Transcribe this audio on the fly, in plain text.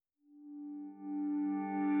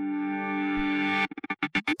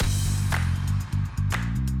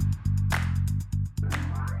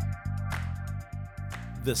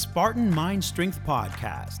the Spartan Mind Strength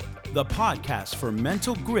Podcast, the podcast for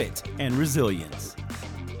mental grit and resilience.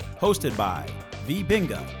 Hosted by V.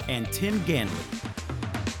 Binga and Tim Ganley.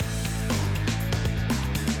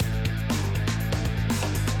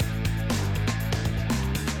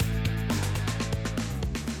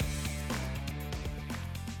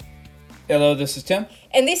 Hello, this is Tim.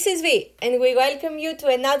 And this is V, and we welcome you to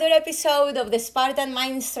another episode of the Spartan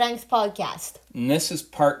Mind Strength Podcast. And this is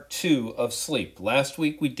part 2 of sleep. Last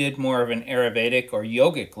week we did more of an Ayurvedic or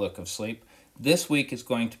yogic look of sleep. This week is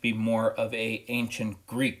going to be more of an ancient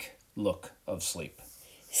Greek look of sleep.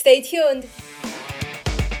 Stay tuned.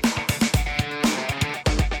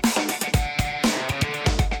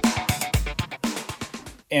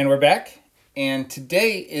 And we're back. And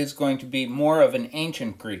today is going to be more of an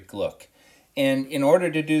ancient Greek look. And in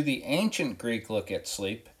order to do the ancient Greek look at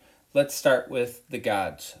sleep, let's start with the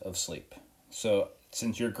gods of sleep. So,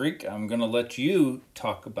 since you're Greek, I'm going to let you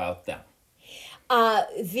talk about them.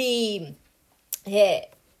 The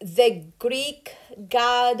Greek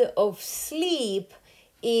god of sleep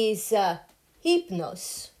is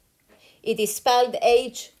Hypnos. It is spelled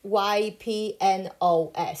Hypnos.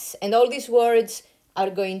 And all these words are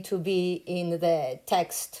going to be in the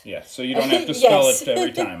text. Yeah, so you don't have to spell Yes. it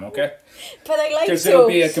every time, okay? But I like to... Because it'll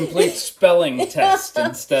be a complete spelling test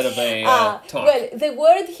instead of a talk. Well, the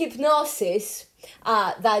word hypnosis,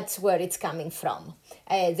 that's where it's coming from.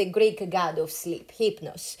 The Greek god of sleep,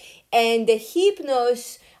 Hypnos. And the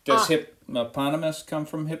Hypnos... Does hippopotamus come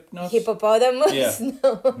from hypnos? Hippopotamus? Yeah.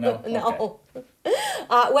 No. No?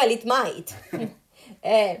 Well, it might.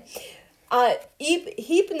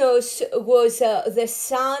 Hypnos was the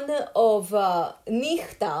son of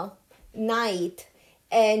Nichta, night,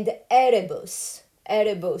 and Erebus.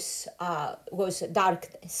 Erebus was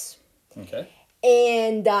darkness. Okay.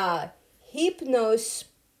 And Hypnos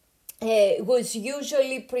was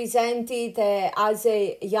usually presented as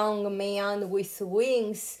a young man with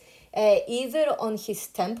wings, either on his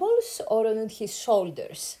temples or on his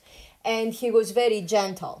shoulders. And he was very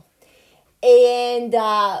gentle. And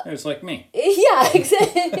It's like me. yeah,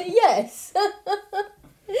 exactly. Yes.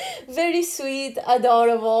 Very sweet,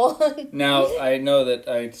 adorable. Now, I know that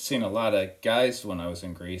I'd seen a lot of guys when I was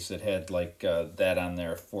in Greece that had like that on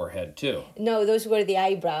their forehead too. No, those were the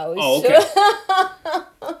eyebrows. Oh, okay.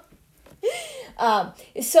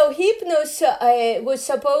 So Hypnos was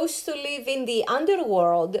supposed to live in the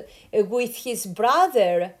underworld with his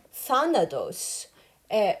brother Thanatos,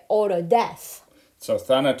 or death. So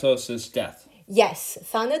Thanatos is death. Yes,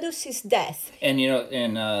 Thanatos is death. And you know,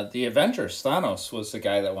 in the Avengers, Thanos was the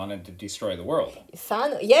guy that wanted to destroy the world.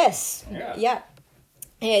 Yes. Yeah.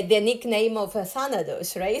 The nickname of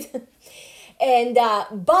Thanatos, right? And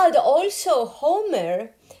but also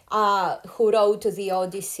Homer, who wrote the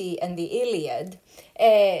Odyssey and the Iliad,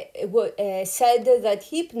 said that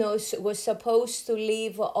Hypnos was supposed to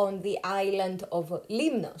live on the island of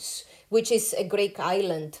Limnos, which is a Greek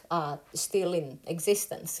island still in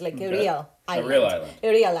existence, like a real island. A real island. A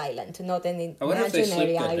real island, not an I wonder if they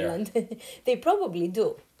imaginary sleep good island. They probably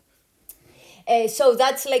do. So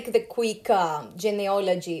that's like the quick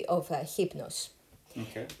genealogy of Hypnos.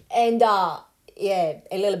 Okay. And a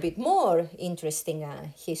little bit more interesting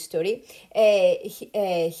history.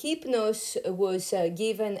 Hypnos was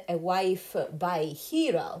given a wife by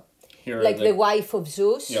Hera, like the wife of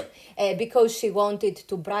Zeus, Yep. because she wanted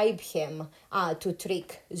to bribe him to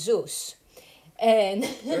trick Zeus. And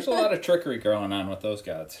There's a lot of trickery going on with those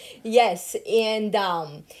gods. yes, and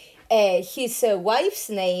his wife's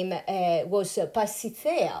name was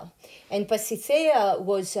Pasithea, and Pasithea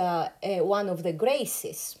was one of the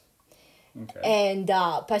Graces. Okay. And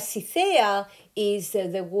Pasithea is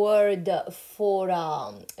the word for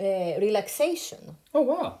relaxation. Oh,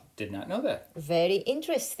 wow. Did not know that. Very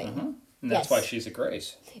interesting. And that's Yes. why she's a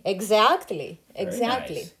Grace. Exactly. Very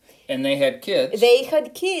Exactly. nice. And they had kids. They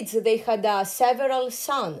had kids. They had several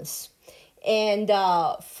sons. And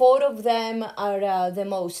 4 of them are the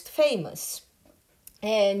most famous.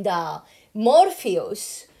 And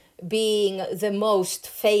Morpheus being the most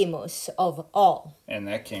famous of all. And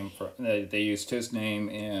that came from, they used his name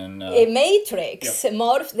in... A Matrix, Yep.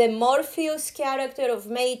 the Morpheus character of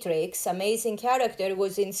Matrix, amazing character,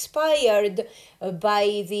 was inspired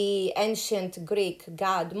by the ancient Greek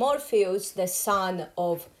god Morpheus, the son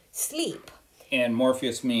of sleep. And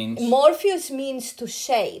Morpheus means... Morpheus means to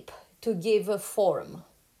shape, to give a form.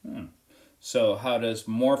 So how does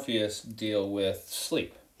Morpheus deal with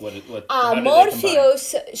sleep? How do they combine?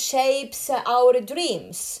 Morpheus shapes our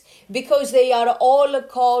dreams because they are all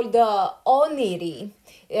called oniri,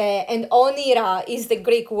 and onira is the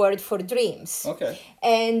Greek word for dreams. Okay.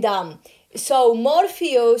 And So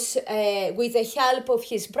Morpheus, with the help of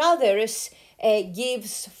his brothers,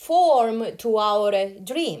 gives form to our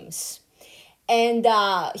dreams. And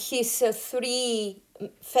his three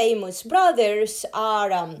famous brothers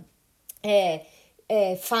are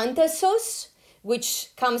Phantasos, which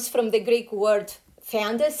comes from the Greek word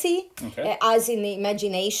fantasy, Okay. as in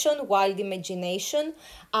imagination, wild imagination.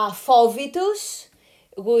 Phobitus,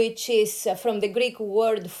 which is from the Greek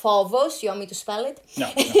word phobos. You want me to spell it? No.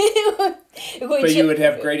 Which, But you would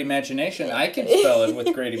have great imagination. I can spell it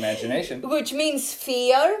with great imagination. which means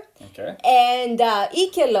fear. Okay. And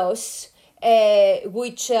Ikelos,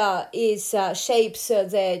 which shapes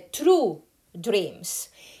the true dreams.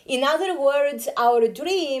 In other words, our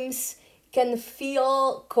dreams can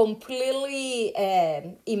feel completely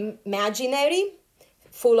imaginary,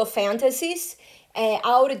 full of fantasies.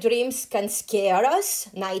 Our dreams can scare us,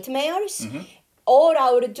 nightmares, or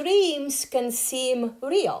our dreams can seem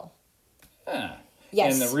real. Ah.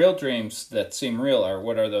 Yes. And the real dreams that seem real are,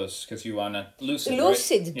 what are those? Because you want to lucid, right?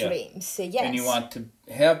 Lucid Yeah. dreams, yes. And you want to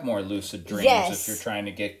have more lucid dreams Yes. if you're trying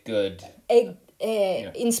to get good.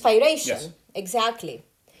 Inspiration. Yes. Exactly.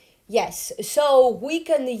 Yes. So we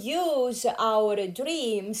can use our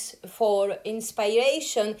dreams for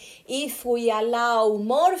inspiration if we allow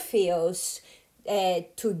Morpheus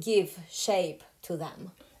to give shape to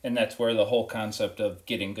them. And that's where the whole concept of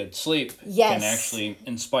getting good sleep Yes. can actually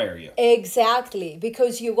inspire you. Exactly,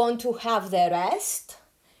 because you want to have the rest,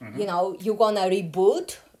 you know, you want to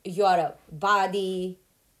reboot your body,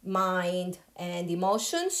 mind, and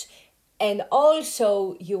emotions, and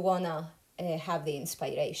also you want to have the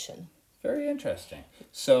inspiration. Very interesting.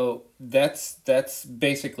 So that's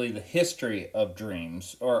basically the history of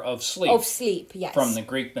dreams or of sleep Of sleep, yes. from the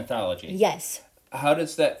Greek mythology. Yes. How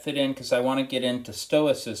does that fit in? Because I want to get into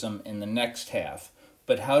Stoicism in the next half.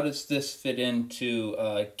 But how does this fit into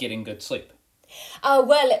getting good sleep?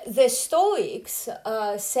 Well, the Stoics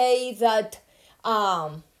say that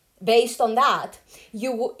based on that,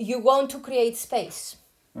 you want to create space.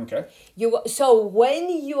 Okay. So when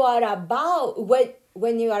you are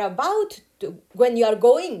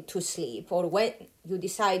going to sleep, or when you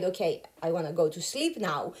decide, okay, I want to go to sleep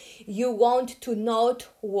now, you want to not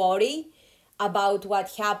worry about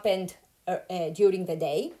what happened during the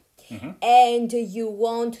day, and you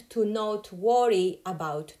want to not worry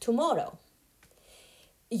about tomorrow.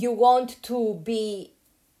 You want to be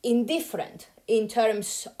indifferent in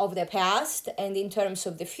terms of the past and in terms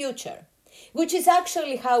of the future, which is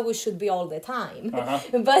actually how we should be all the time.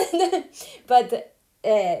 But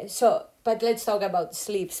let's talk about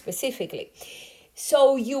sleep specifically.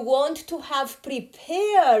 So you want to have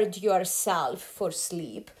prepared yourself for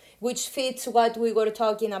sleep, which fits what we were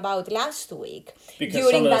talking about last week.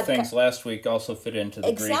 Because some of the things last week also fit into the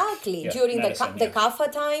exactly Greek during medicine, the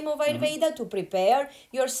kapha time of Ayurveda, to prepare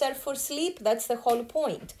yourself for sleep. That's the whole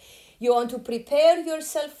point. You want to prepare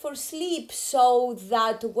yourself for sleep so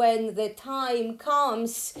that when the time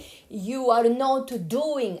comes, you are not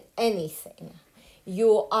doing anything.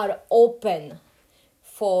 You are open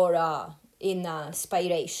for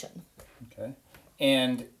inspiration. Okay.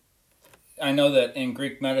 And I know that in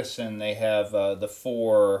Greek medicine they have the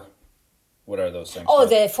four, what are those things? Oh,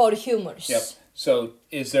 the four humors. Yep. So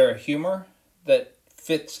is there a humor that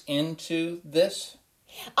fits into this?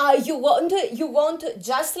 You want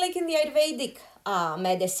just like in the Ayurvedic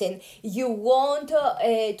medicine, you want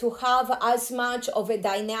to have as much of a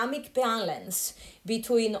dynamic balance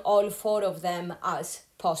between all four of them as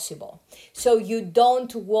possible. So you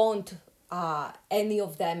don't want any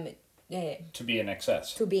of them To be in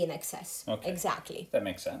excess. to be in excess. Okay. Exactly. That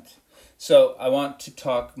makes sense. So I want to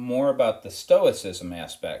talk more about the Stoicism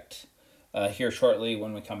aspect here shortly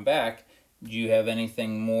when we come back. Do you have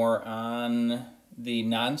anything more on the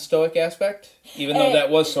non-Stoic aspect? Even though that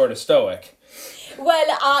was sort of Stoic.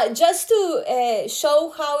 Well, just to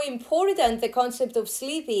show how important the concept of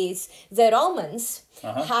sleep is, the Romans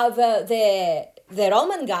have the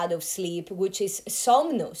Roman god of sleep, which is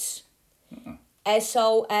Somnus. Somnus.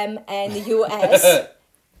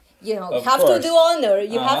 You know, Of have course. to do honor.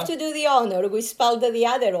 You have to do the honor. We spelled the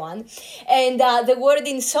other one. And the word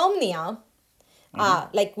insomnia,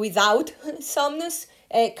 like without somnus,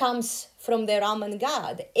 comes from the Roman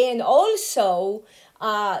god. And also,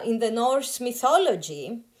 in the Norse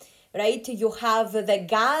mythology, right, you have the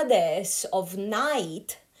goddess of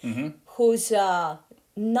night, who's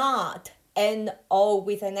not N-O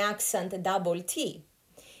with an accent, double T.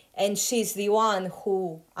 And she's the one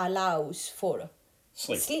who allows for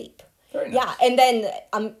sleep. Very nice. Yeah, and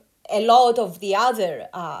then a lot of the other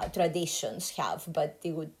traditions have, but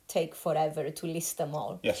it would take forever to list them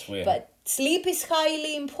all. Yes, we have. But sleep is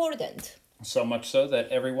highly important. So much so that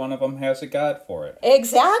every one of them has a god for it.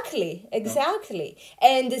 Exactly.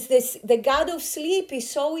 And the god of sleep is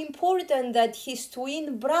so important that his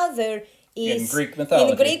twin brother is In Greek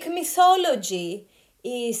mythology. in Greek mythology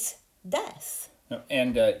is death.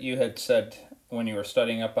 And you had said when you were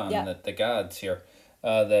studying up on Yeah. the gods here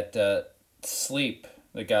that sleep,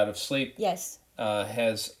 the god of sleep, Yes.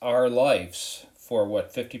 has our lives for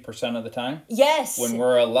what, 50% of the time? Yes. When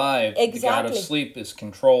we're alive, the god Exactly. of sleep is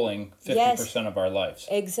controlling 50% of our lives.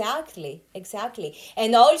 Exactly.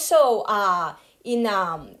 And also in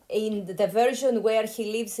the version where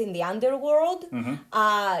he lives in the underworld,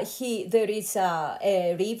 there is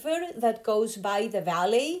a river that goes by the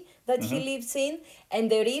valley that he lives in,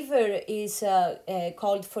 and the river is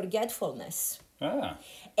called forgetfulness. Ah,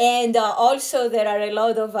 And also there are a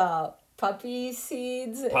lot of poppy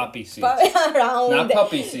seeds. Poppy seeds. Around. not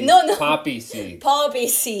puppy seeds. No. Poppy seeds. Poppy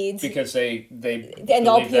seeds. Because they And believe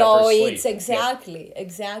that for opioids, sleep.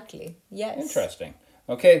 exactly. Yes. Yep. Interesting.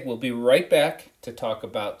 Okay, we'll be right back to talk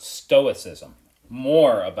about Stoicism.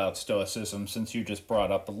 More about Stoicism since you just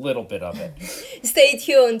brought up a little bit of it. Stay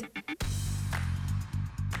tuned.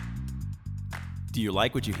 Do you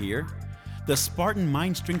like what you hear? The Spartan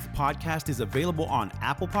Mind Strength podcast is available on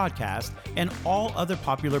Apple Podcasts and all other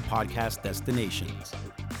popular podcast destinations.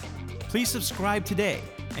 Please subscribe today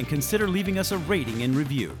and consider leaving us a rating and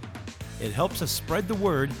review. It helps us spread the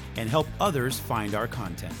word and help others find our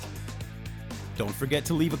content. Don't forget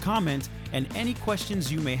to leave a comment and any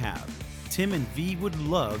questions you may have. Tim and V would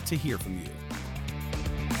love to hear from you.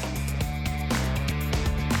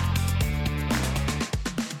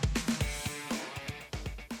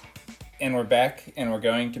 And we're back, and we're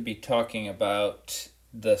going to be talking about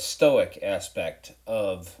the Stoic aspect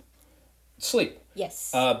of sleep.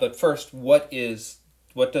 Yes. But first, what does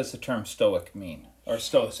the term Stoic mean, or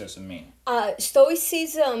Stoicism mean?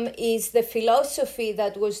 Stoicism is the philosophy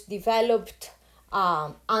that was developed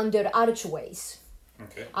under archways.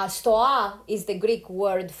 Okay. Stoa is the Greek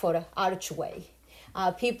word for archway.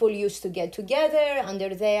 People used to get together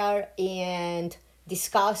under there and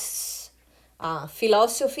discuss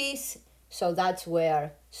philosophies. So that's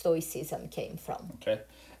where Stoicism came from. Okay.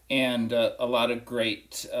 And a lot of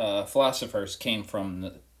great philosophers came from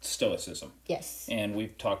the Stoicism. Yes. And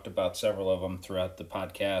we've talked about several of them throughout the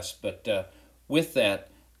podcast. But with that,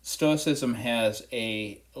 Stoicism has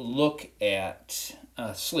a look at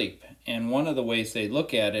sleep. And one of the ways they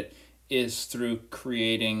look at it is through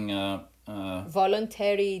creating...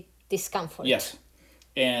 voluntary discomfort. Yes.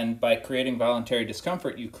 And by creating voluntary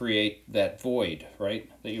discomfort, you create that void, right?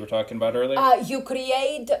 That you were talking about earlier?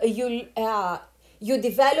 You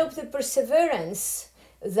develop the perseverance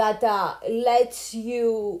that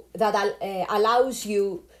allows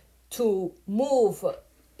you to move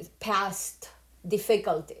past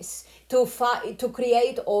difficulties, to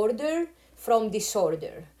create order from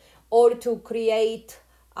disorder, or to create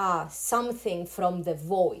something from the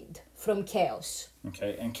void, from chaos.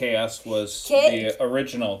 Okay, and Chaos was the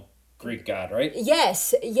original Greek god, right?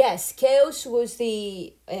 Yes. Chaos was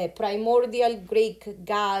the primordial Greek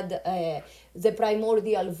god, the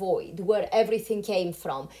primordial void, where everything came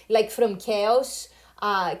from. Like from chaos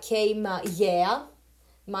came Gaia,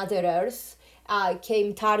 Mother Earth,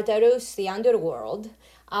 came Tartarus, the underworld,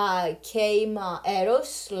 came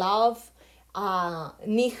Eros, love,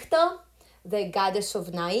 Nichta, the goddess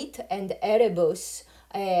of night, and Erebus,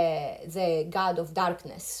 the god of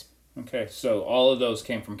darkness. Okay, so all of those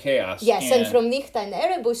came from Chaos. Yes, and from Nichta and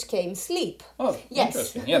Erebus came sleep. Oh, yes.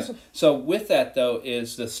 Interesting, yes. So with that, though,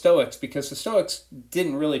 is the Stoics, because the Stoics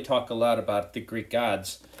didn't really talk a lot about the Greek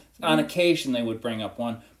gods. On occasion, they would bring up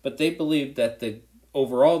one, but they believed that the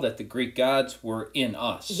Greek gods were in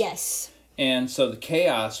us. Yes. And so the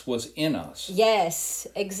chaos was in us. Yes,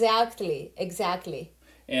 exactly.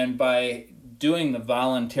 And by doing the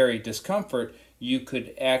voluntary discomfort, you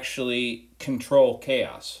could actually control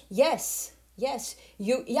chaos. Yes.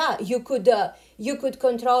 You could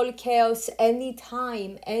control chaos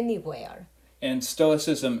anytime, anywhere. And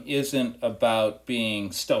Stoicism isn't about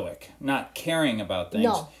being stoic, not caring about things.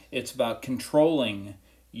 No. It's about controlling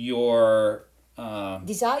your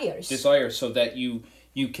desires so that you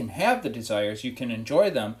can have the desires, you can enjoy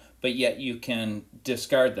them, but yet you can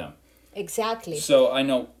discard them. Exactly. So I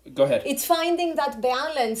know, go ahead. It's finding that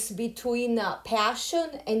balance between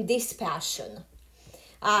passion and dispassion.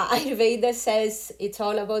 Ayurveda says it's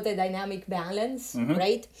all about the dynamic balance,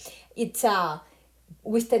 right? It's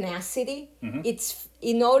with tenacity. It's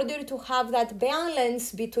in order to have that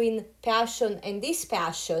balance between passion and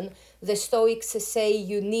dispassion, the Stoics say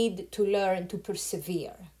you need to learn to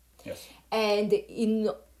persevere. Yes. And in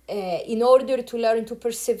in order to learn to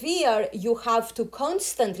persevere, you have to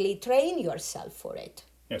constantly train yourself for it.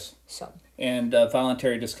 Yes. So, And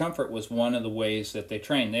voluntary discomfort was one of the ways that they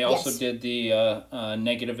trained. They also Yes. did the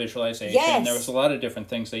negative visualization. Yes. There was a lot of different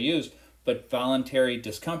things they used, but voluntary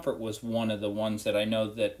discomfort was one of the ones that I know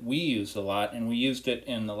that we used a lot, and we used it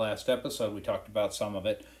in the last episode. We talked about some of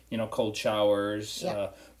it, cold showers. Yeah.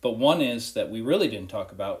 But one is that we really didn't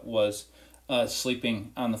talk about was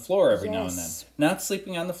sleeping on the floor every now and then. Yes. Not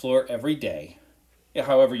sleeping on the floor every day,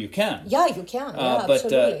 however you can. yeah, you can. Yeah, But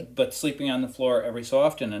absolutely. but sleeping on the floor every so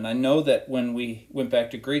often, and I know that when we went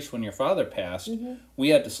back to Greece when your father passed, we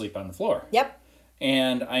had to sleep on the floor. Yep.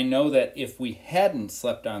 And I know that if we hadn't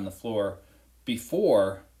slept on the floor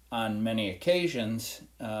before, on many occasions,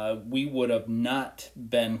 we would have not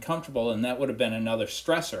been comfortable, and that would have been another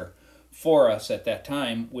stressor for us at that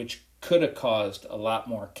time, which could have caused a lot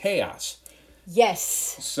more chaos. Yes.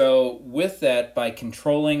 So with that, by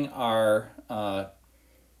controlling our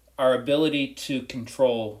ability to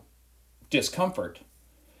control discomfort,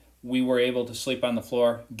 we were able to sleep on the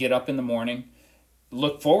floor, get up in the morning,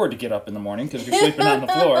 look forward to get up in the morning because you're sleeping on the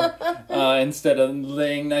floor instead of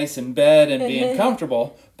laying nice in bed and being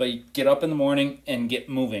comfortable, but you get up in the morning and get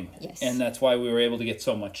moving. Yes. And that's why we were able to get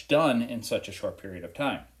so much done in such a short period of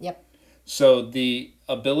time. Yep. So the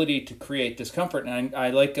ability to create discomfort, and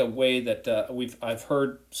I like a way that I've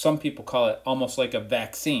heard some people call it almost like a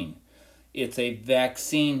vaccine. It's a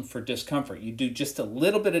vaccine for discomfort. You do just a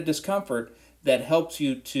little bit of discomfort that helps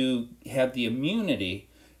you to have the immunity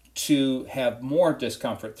to have more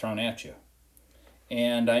discomfort thrown at you.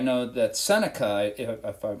 And I know that Seneca,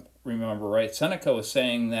 if I remember right, Seneca was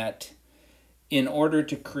saying that in order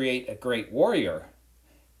to create a great warrior,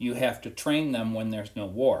 you have to train them when there's no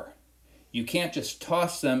war. You can't just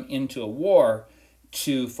toss them into a war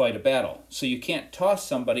to fight a battle. So you can't toss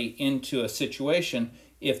somebody into a situation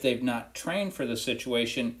if they've not trained for the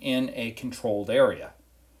situation in a controlled area.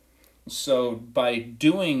 So by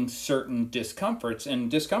doing certain discomforts, and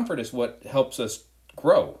discomfort is what helps us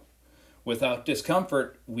grow. Without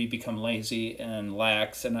discomfort, we become lazy and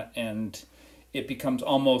lax, and it becomes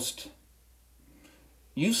almost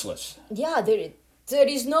useless. Yeah, there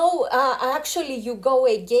is no, actually you go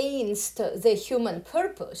against the human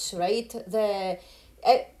purpose, right?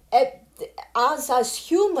 As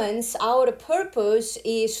humans, our purpose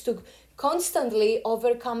is to constantly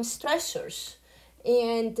overcome stressors.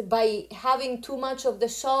 And by having too much of the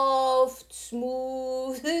soft,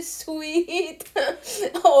 smooth, sweet,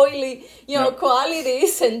 oily, Yep.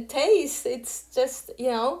 qualities and taste, it's just,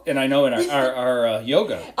 And I know in our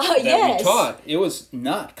yoga that yes. we taught, it was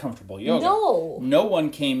not comfortable yoga. No. No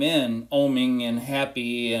one came in oming and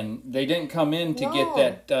happy, and they didn't come in to get No.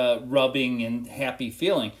 that rubbing and happy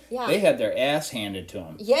feeling. Yeah. They had their ass handed to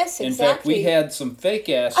them. Yes, In fact, we exactly. had some fake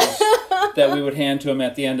asses that we would hand to them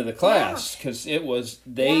at the end of the class because it was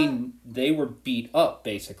they were beat up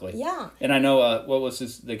basically. Yeah. And I know what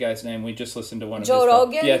was the guy's name? We just listened to one of Joe his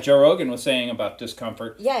Rogan? Yeah, Joe Rogan was saying about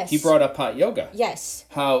discomfort. Yes. He brought up hot yoga. Yes,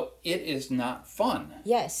 How it is not fun.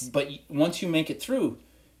 yes. But once you make it through,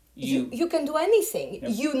 You can do anything.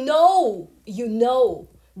 Yep. You know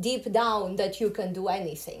deep down that you can do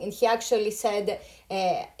anything. And he actually said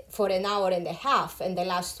for an hour and a half and the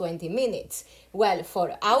last 20 minutes. Well,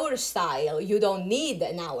 for our style, you don't need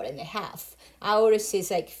an hour and a half. Ours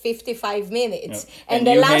is like 55 minutes. Yep. And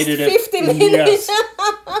the you last hated it. 50 minutes.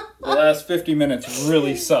 Yes. The last 50 minutes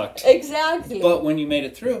really sucked. Exactly. But when you made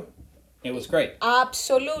it through, it was great.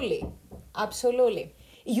 Absolutely. Absolutely.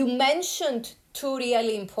 You mentioned two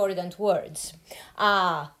really important words.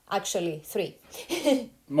 Actually, three.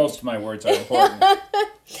 Most of my words are important.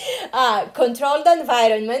 Controlled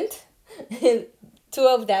environment, two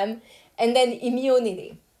of them, and then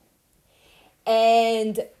immunity.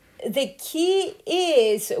 And the key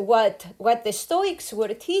is what the Stoics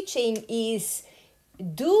were teaching is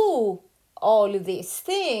do all these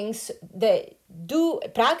things,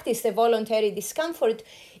 practice the voluntary discomfort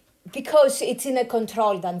because it's in a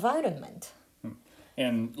controlled environment.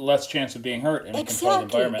 And less chance of being hurt in a controlled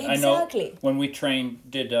Exactly, environment. exactly. I know when we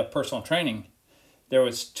did personal training, there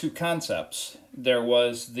was two concepts. There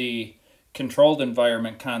was the controlled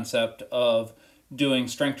environment concept of doing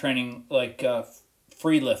strength training like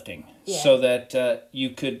free lifting, so that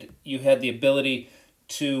you had the ability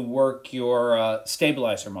to work your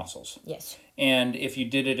stabilizer muscles. Yes. And if you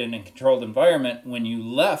did it in a controlled environment, when you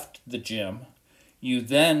left the gym, you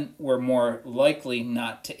then were more likely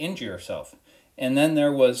not to injure yourself. And then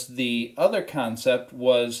there was the other concept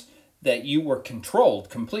was that you were controlled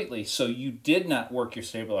completely, so you did not work your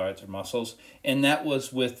stabilizer muscles, and that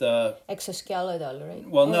was with Exoskeletal, right?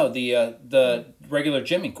 well, no, the regular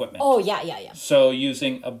gym equipment. Oh, yeah. So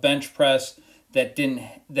using a bench press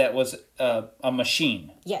that was a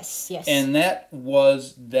machine. Yes. And that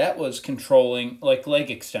was controlling like leg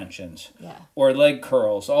extensions. Yeah. Or leg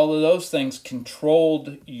curls. All of those things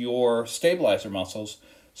controlled your stabilizer muscles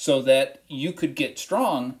so that you could get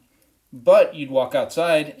strong, but you'd walk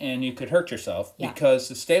outside and you could hurt yourself because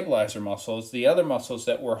the stabilizer muscles, the other muscles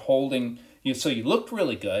that were holding you, so you looked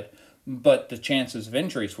really good, but the chances of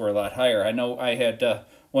injuries were a lot higher. I know I had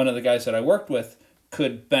one of the guys that I worked with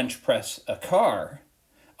could bench press a car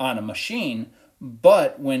on a machine,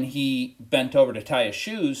 but when he bent over to tie his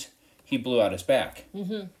shoes, he blew out his back.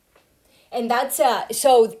 Mm-hmm. And that's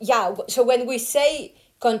so when we say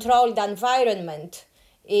controlled environment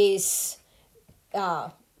is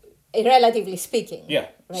relatively speaking. Yeah.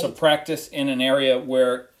 Right? So practice in an area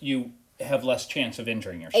where you have less chance of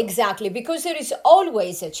injuring yourself. Exactly, because there is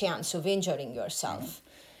always a chance of injuring yourself.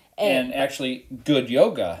 And actually, good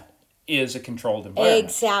yoga is a controlled environment.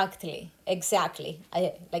 Exactly.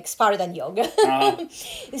 Like Spartan yoga.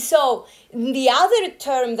 So the other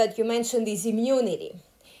term that you mentioned is immunity,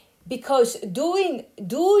 because doing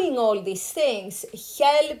all these things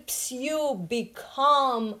helps you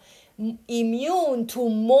become immune to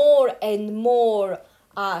more and more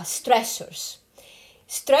stressors.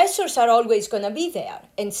 Stressors are always going to be there,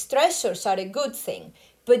 and stressors are a good thing,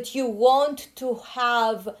 but you want to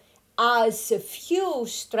have as few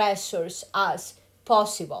stressors as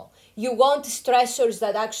possible. You want stressors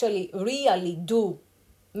that actually really do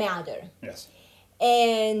matter. Yes.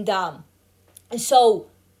 And so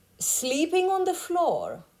sleeping on the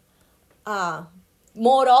floor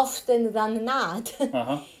more often than not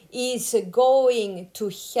is going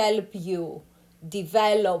to help you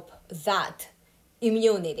develop that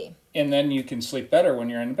immunity. And then you can sleep better when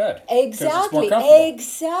you're in bed. Exactly.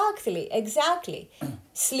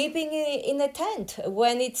 Sleeping in a tent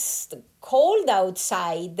when it's cold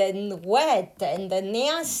outside and wet and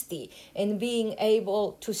nasty, and being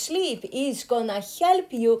able to sleep is gonna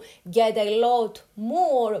help you get a lot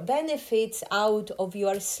more benefits out of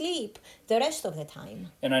your sleep the rest of the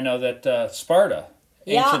time. And I know that Sparta,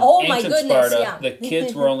 ancient Sparta, the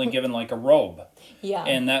kids were only given like a robe. Yeah.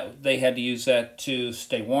 And that they had to use that to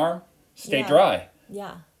stay warm, stay dry,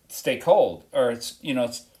 stay cold, or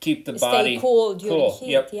keep the body cool during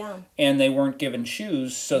heat. Yeah. And they weren't given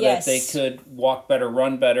shoes so that they could walk better,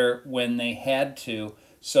 run better when they had to.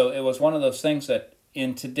 So it was one of those things that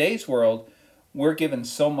in today's world, we're given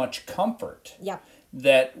so much comfort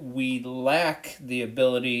that we lack the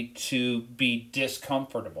ability to be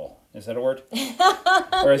discomfortable. Is that a word?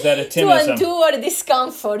 Or is that a Timism? To endure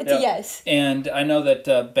discomfort, yes. And I know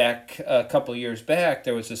that back a couple of years back,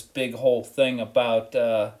 there was this big whole thing about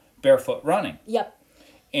barefoot running. Yep.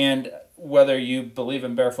 And whether you believe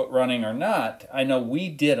in barefoot running or not, I know we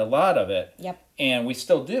did a lot of it. Yep. And we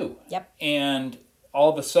still do. Yep. And all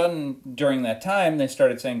of a sudden, during that time, they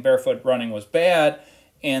started saying barefoot running was bad,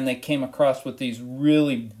 and they came across with these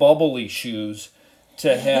really bubbly shoes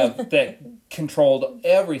to have that controlled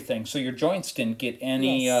everything, so your joints didn't get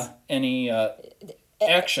any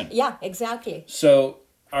action. Yeah, exactly. So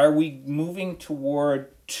are we moving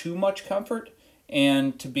toward too much comfort?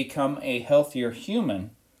 And to become a healthier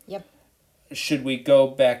human, should we go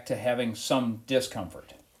back to having some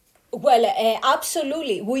discomfort? Well,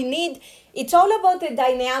 absolutely. It's all about the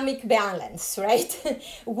dynamic balance, right?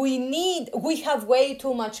 We have way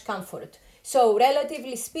too much comfort. So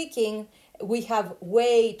relatively speaking, we have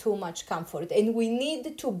way too much comfort, and we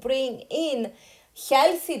need to bring in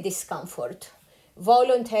healthy discomfort,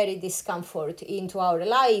 voluntary discomfort into our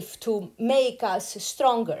life to make us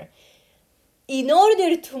stronger. In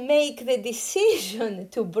order to make the decision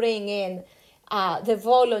to bring in the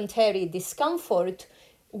voluntary discomfort,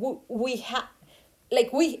 we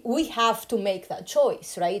have to make that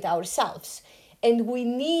choice, right, ourselves, and we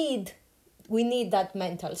need that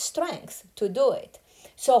mental strength to do it.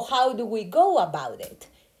 So how do we go about it?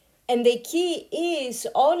 And the key is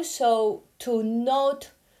also to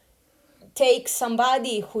not take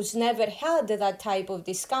somebody who's never had that type of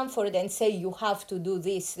discomfort and say you have to do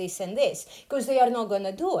this, and this, because they are not going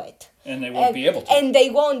to do it. And they won't be able to. And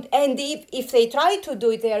they won't. And if they try to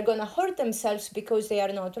do it, they are going to hurt themselves because they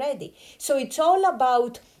are not ready. So it's all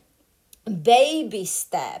about baby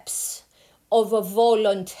steps of a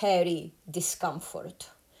voluntary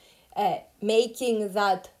discomfort. Making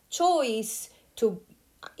that choice to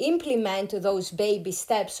implement those baby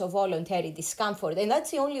steps of voluntary discomfort, and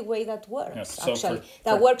that's the only way that works. Yeah, so actually,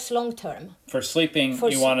 for works long term. For sleeping, For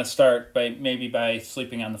you s- want to start by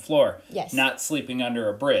sleeping on the floor. Yes. Not sleeping under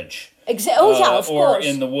a bridge. Of or course.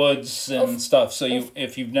 in the woods and stuff. So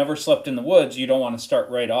if you've never slept in the woods, you don't want to start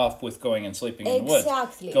right off with going and sleeping in the woods.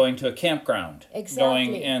 Exactly. Going to a campground.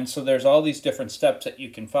 Exactly. And so there's all these different steps that you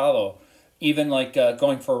can follow. Even like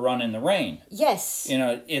going for a run in the rain. Yes.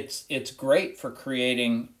 It's great for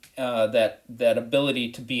creating that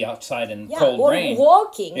ability to be outside in Yeah, cold or rain.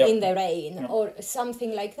 walking Yep. in the rain or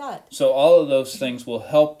something like that. So all of those things will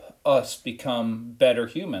help us become better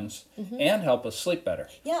humans and help us sleep better.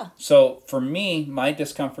 Yeah. So for me, my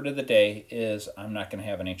discomfort of the day is I'm not going to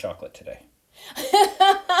have any chocolate today.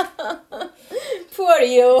 Poor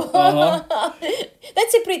you. Uh-huh.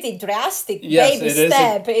 That's a pretty drastic Yes, baby it is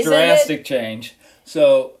step, a isn't drastic it? change.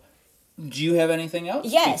 So do you have anything else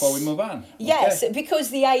Yes. before we move on? Yes, Okay. because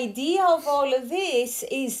the idea of all of this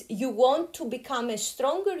is you want to become a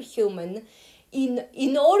stronger human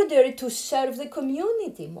in order to serve the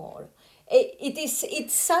community more.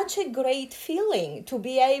 It's such a great feeling to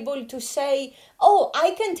be able to say, oh,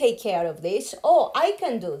 I can take care of this, oh, I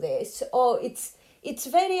can do this, oh, it's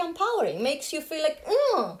very empowering, makes you feel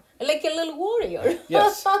like a little warrior.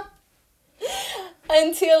 Yes.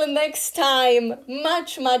 Until next time,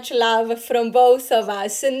 much, much love from both of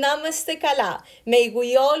us. Namaste Kala. May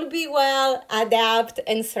we all be well, adapt,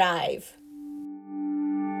 and thrive.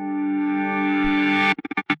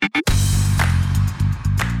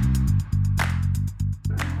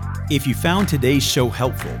 If you found today's show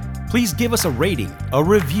helpful, please give us a rating, a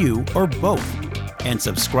review, or both, and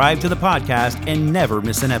subscribe to the podcast and never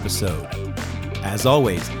miss an episode. As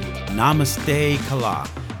always, Namaste Kala,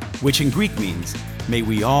 which in Greek means, may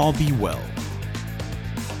we all be well.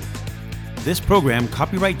 This program,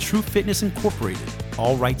 copyright True Fitness Incorporated,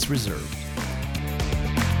 all rights reserved.